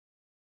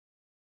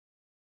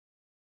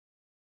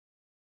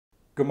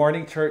Good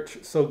morning, church.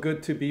 So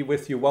good to be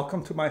with you.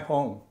 Welcome to my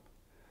home.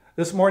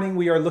 This morning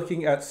we are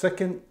looking at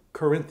 2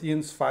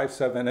 Corinthians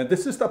 5:7, and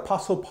this is the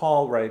Apostle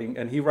Paul writing,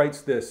 and he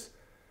writes this: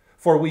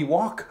 "For we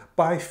walk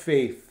by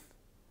faith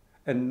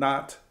and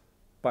not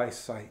by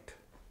sight."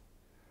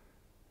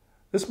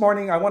 This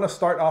morning I want to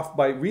start off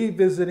by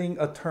revisiting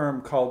a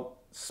term called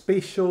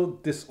spatial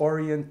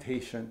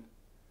disorientation.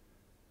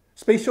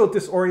 Spatial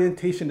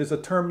disorientation is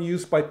a term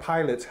used by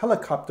pilots,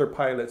 helicopter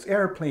pilots,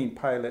 airplane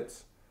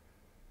pilots.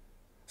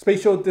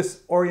 Spatial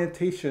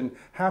disorientation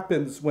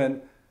happens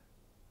when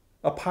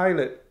a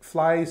pilot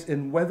flies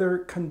in weather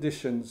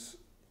conditions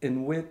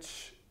in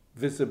which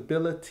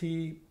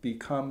visibility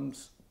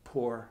becomes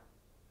poor.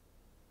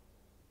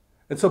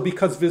 And so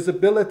because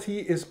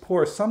visibility is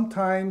poor,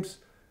 sometimes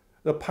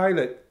the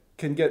pilot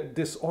can get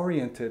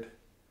disoriented,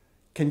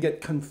 can get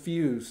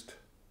confused.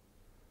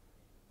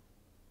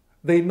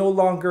 They no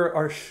longer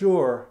are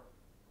sure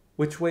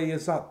which way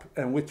is up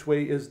and which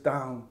way is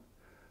down.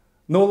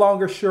 No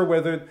longer sure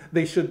whether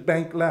they should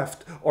bank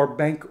left or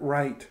bank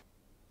right.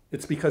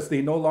 It's because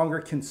they no longer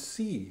can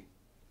see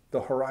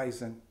the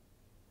horizon.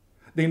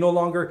 They no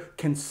longer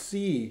can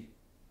see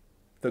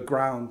the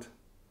ground.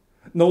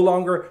 No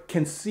longer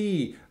can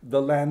see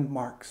the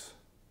landmarks.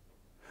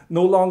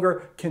 No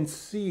longer can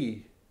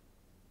see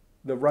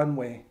the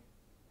runway.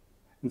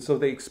 And so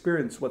they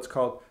experience what's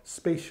called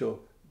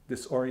spatial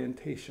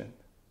disorientation.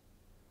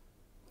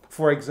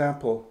 For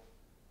example,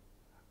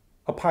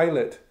 a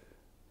pilot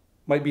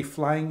might be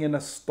flying in a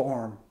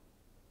storm,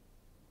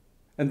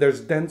 and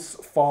there's dense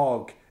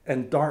fog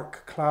and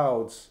dark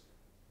clouds,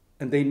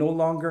 and they no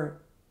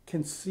longer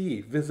can see.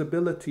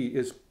 Visibility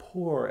is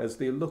poor as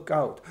they look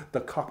out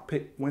the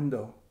cockpit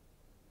window.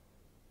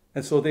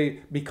 And so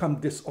they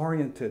become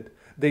disoriented.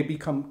 They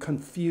become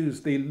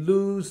confused. They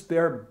lose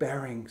their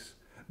bearings.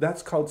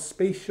 That's called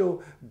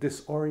spatial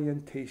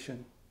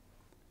disorientation.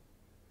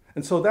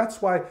 And so that's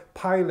why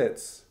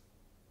pilots,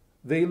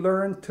 they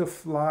learn to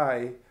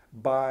fly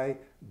by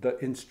the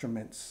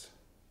instruments.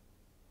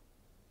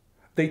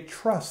 They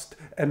trust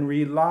and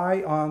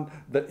rely on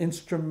the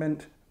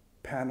instrument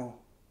panel.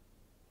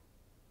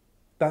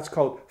 That's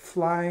called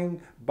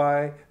flying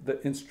by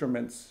the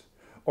instruments,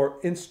 or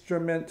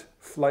instrument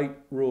flight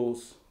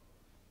rules.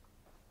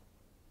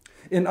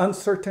 In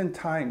uncertain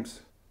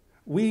times,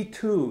 we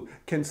too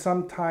can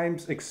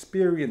sometimes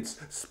experience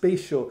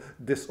spatial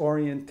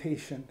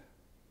disorientation.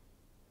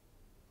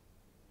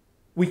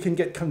 We can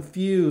get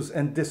confused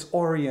and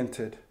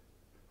disoriented.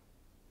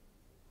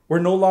 We're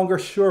no longer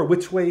sure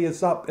which way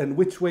is up and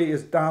which way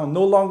is down.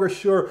 No longer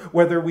sure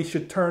whether we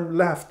should turn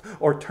left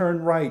or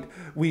turn right.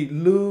 We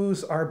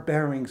lose our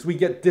bearings. We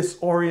get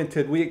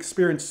disoriented. We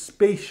experience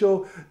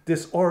spatial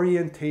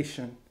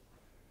disorientation.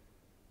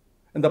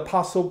 And the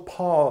Apostle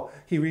Paul,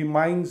 he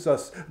reminds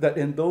us that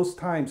in those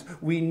times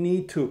we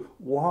need to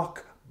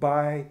walk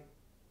by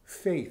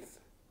faith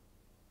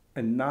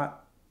and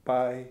not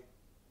by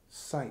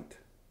sight.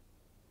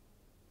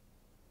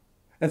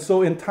 And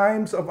so in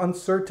times of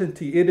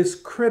uncertainty, it is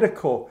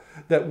critical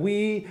that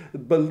we,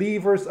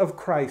 believers of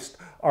Christ,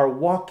 are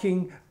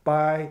walking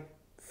by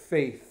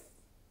faith,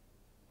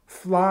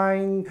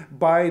 flying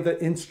by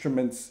the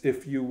instruments,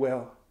 if you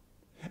will.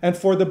 And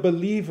for the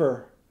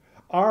believer,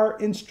 our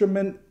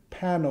instrument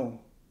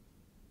panel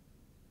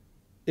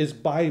is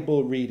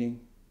Bible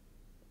reading.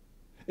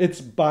 It's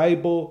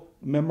Bible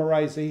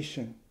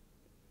memorization.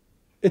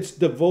 It's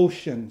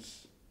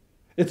devotions.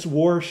 It's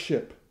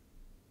worship.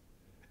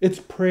 It's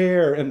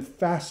prayer and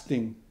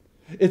fasting.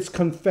 It's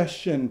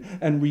confession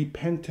and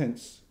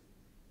repentance.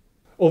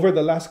 Over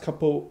the last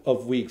couple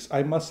of weeks,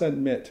 I must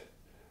admit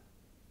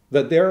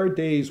that there are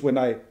days when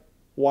I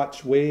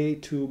watch way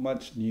too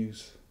much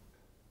news.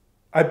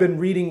 I've been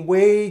reading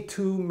way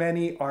too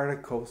many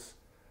articles.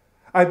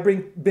 I've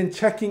been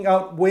checking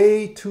out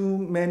way too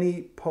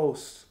many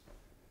posts.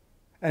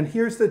 And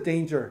here's the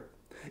danger.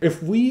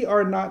 If we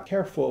are not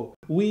careful,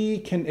 we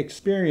can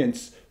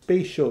experience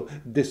spatial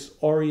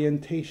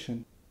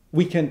disorientation.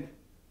 We can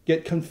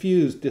get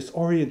confused,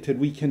 disoriented.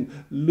 We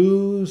can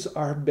lose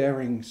our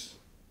bearings.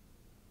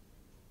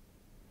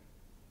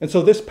 And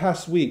so this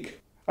past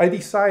week, I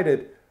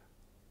decided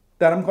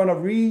that I'm going to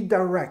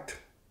redirect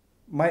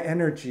my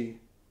energy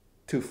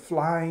to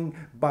flying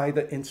by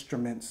the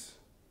instruments,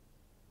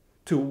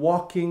 to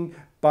walking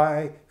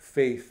by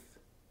faith,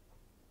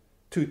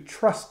 to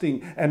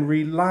trusting and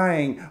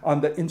relying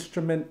on the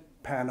instrument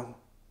panel.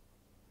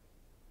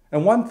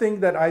 And one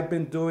thing that I've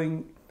been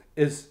doing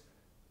is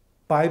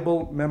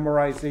Bible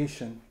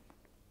memorization.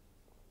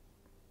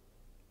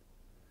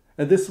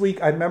 And this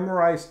week I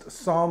memorized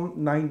Psalm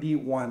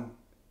 91.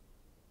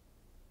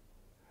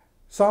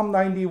 Psalm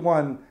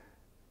 91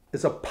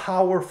 is a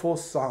powerful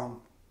psalm.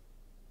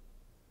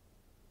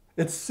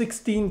 It's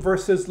 16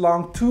 verses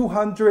long,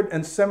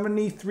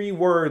 273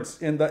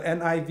 words in the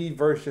NIV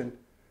version.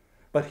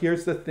 But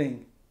here's the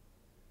thing.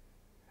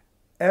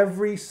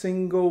 Every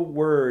single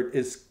word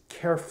is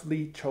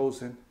carefully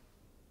chosen.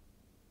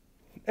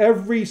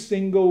 Every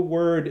single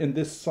word in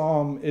this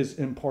psalm is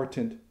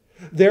important.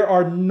 There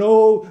are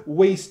no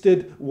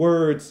wasted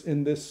words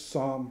in this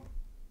psalm.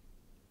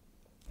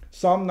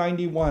 Psalm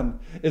 91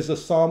 is a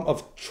psalm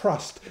of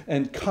trust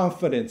and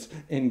confidence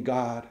in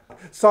God.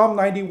 Psalm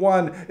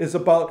 91 is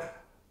about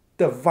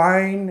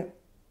divine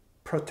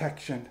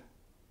protection.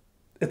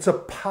 It's a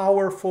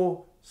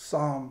powerful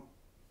psalm.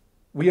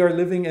 We are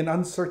living in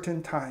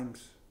uncertain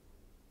times.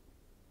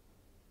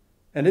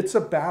 And it's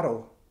a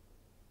battle.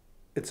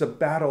 It's a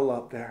battle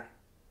out there.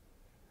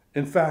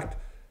 In fact,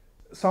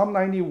 Psalm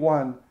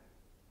 91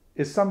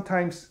 is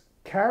sometimes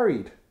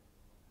carried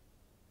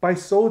by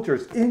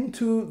soldiers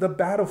into the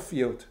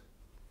battlefield.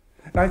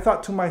 And I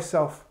thought to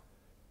myself,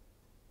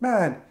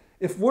 man,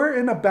 if we're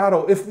in a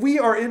battle, if we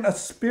are in a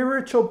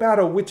spiritual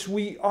battle, which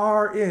we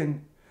are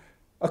in,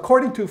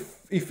 according to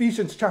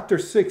Ephesians chapter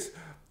 6,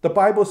 the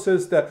Bible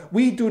says that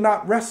we do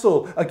not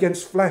wrestle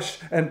against flesh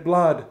and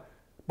blood,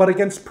 but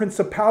against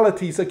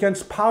principalities,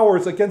 against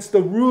powers, against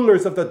the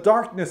rulers of the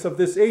darkness of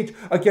this age,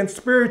 against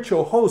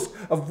spiritual hosts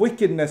of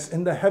wickedness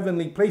in the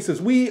heavenly places.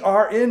 We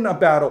are in a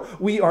battle.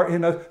 We are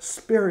in a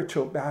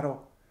spiritual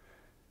battle.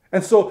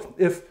 And so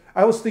if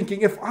I was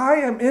thinking, if I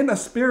am in a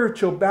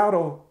spiritual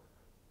battle,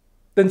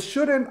 then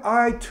shouldn't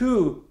I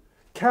too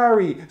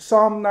carry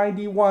Psalm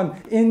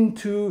 91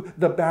 into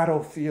the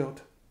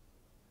battlefield?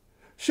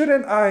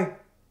 Shouldn't I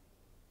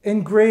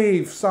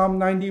engrave Psalm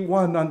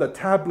 91 on the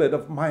tablet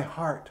of my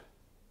heart?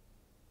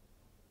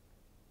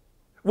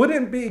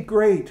 Wouldn't it be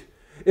great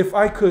if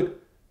I could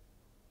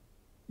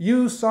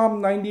use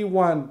Psalm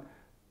 91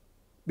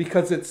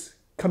 because it's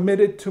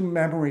committed to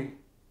memory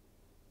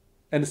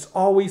and it's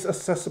always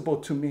accessible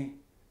to me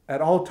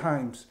at all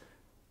times,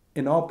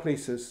 in all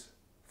places,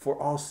 for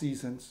all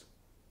seasons?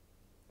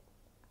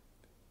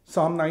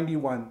 Psalm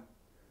 91,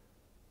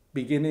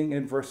 beginning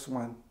in verse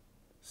 1,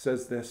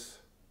 says this: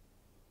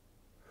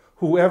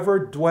 "Whoever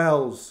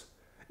dwells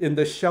in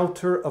the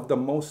shelter of the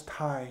Most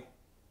High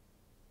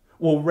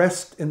will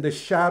rest in the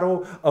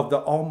shadow of the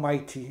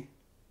Almighty.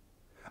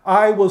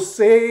 I will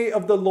say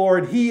of the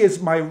Lord, He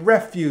is my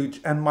refuge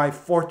and my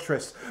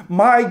fortress,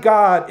 my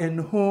God in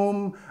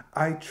whom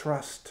I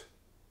trust.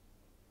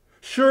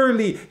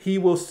 Surely He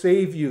will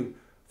save you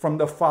from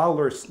the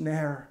fowler's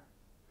snare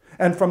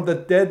and from the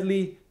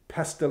deadly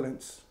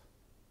pestilence.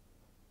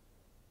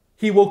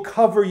 He will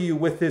cover you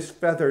with His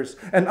feathers,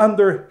 and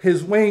under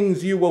His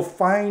wings you will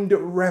find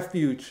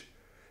refuge.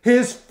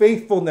 His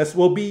faithfulness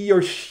will be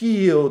your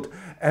shield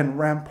and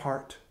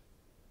rampart.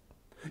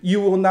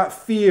 You will not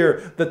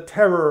fear the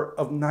terror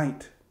of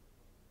night,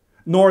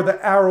 nor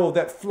the arrow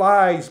that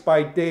flies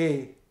by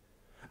day,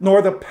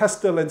 nor the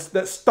pestilence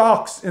that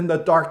stalks in the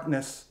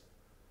darkness,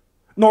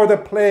 nor the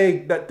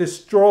plague that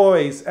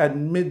destroys at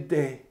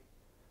midday.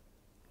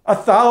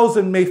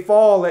 1,000 may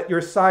fall at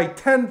your side,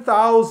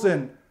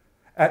 10,000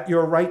 at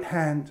your right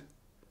hand,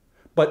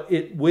 but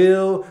it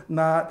will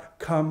not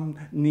come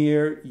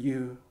near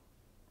you.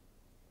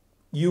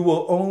 You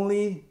will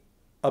only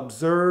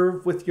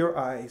observe with your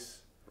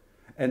eyes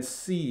and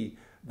see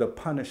the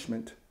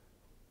punishment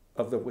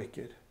of the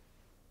wicked.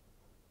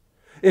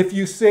 If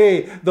you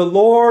say, 'The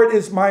Lord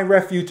is my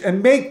refuge,'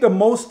 and make the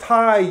Most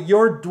High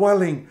your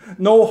dwelling,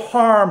 no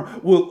harm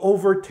will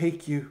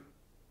overtake you.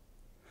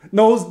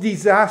 No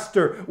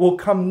disaster will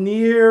come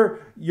near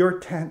your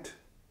tent.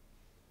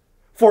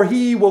 For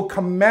He will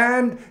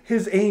command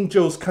His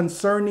angels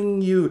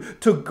concerning you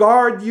to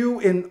guard you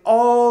in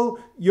all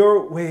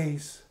your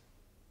ways.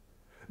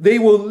 They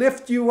will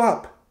lift you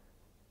up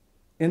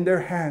in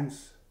their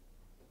hands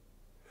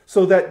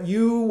so that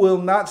you will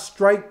not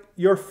strike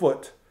your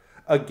foot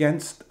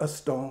against a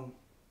stone.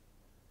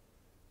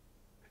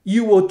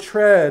 You will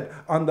tread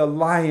on the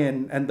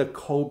lion and the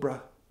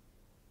cobra.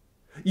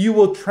 You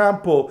will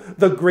trample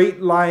the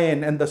great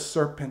lion and the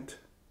serpent.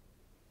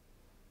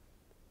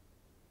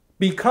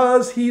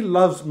 Because He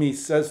loves me,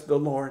 says the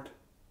Lord,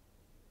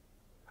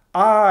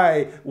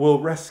 I will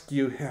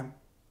rescue him.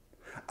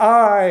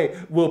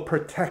 I will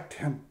protect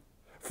him,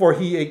 for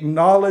he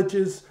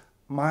acknowledges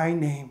my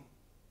name.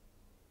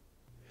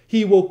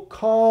 He will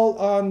call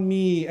on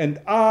me,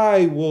 and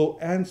I will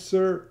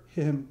answer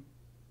him.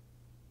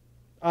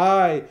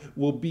 I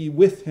will be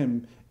with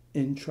him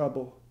in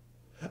trouble.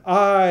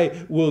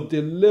 I will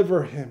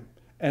deliver him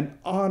and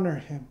honor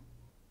him.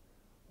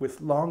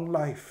 With long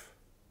life,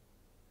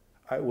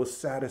 I will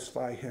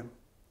satisfy him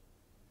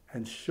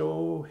and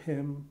show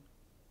him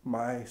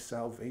my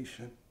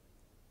salvation.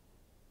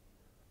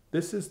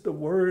 This is the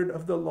word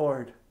of the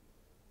Lord.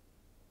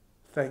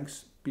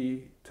 Thanks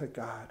be to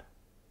God.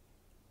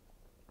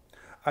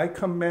 I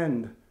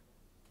commend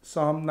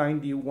Psalm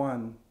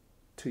 91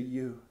 to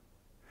you,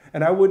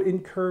 and I would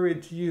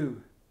encourage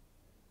you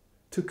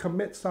to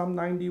commit Psalm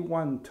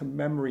 91 to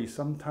memory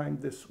sometime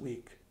this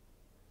week.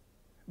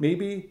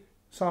 Maybe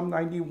Psalm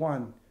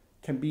 91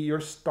 can be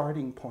your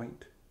starting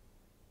point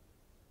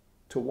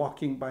to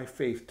walking by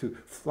faith, to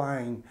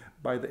flying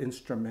by the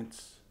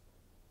instruments.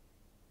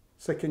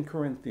 2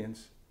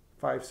 Corinthians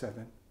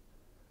 5:7.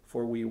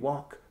 For we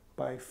walk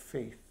by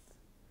faith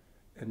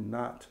and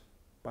not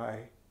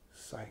by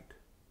sight.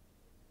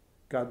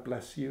 God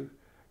bless you.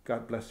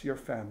 God bless your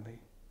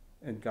family.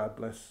 and God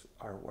bless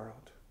our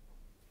world.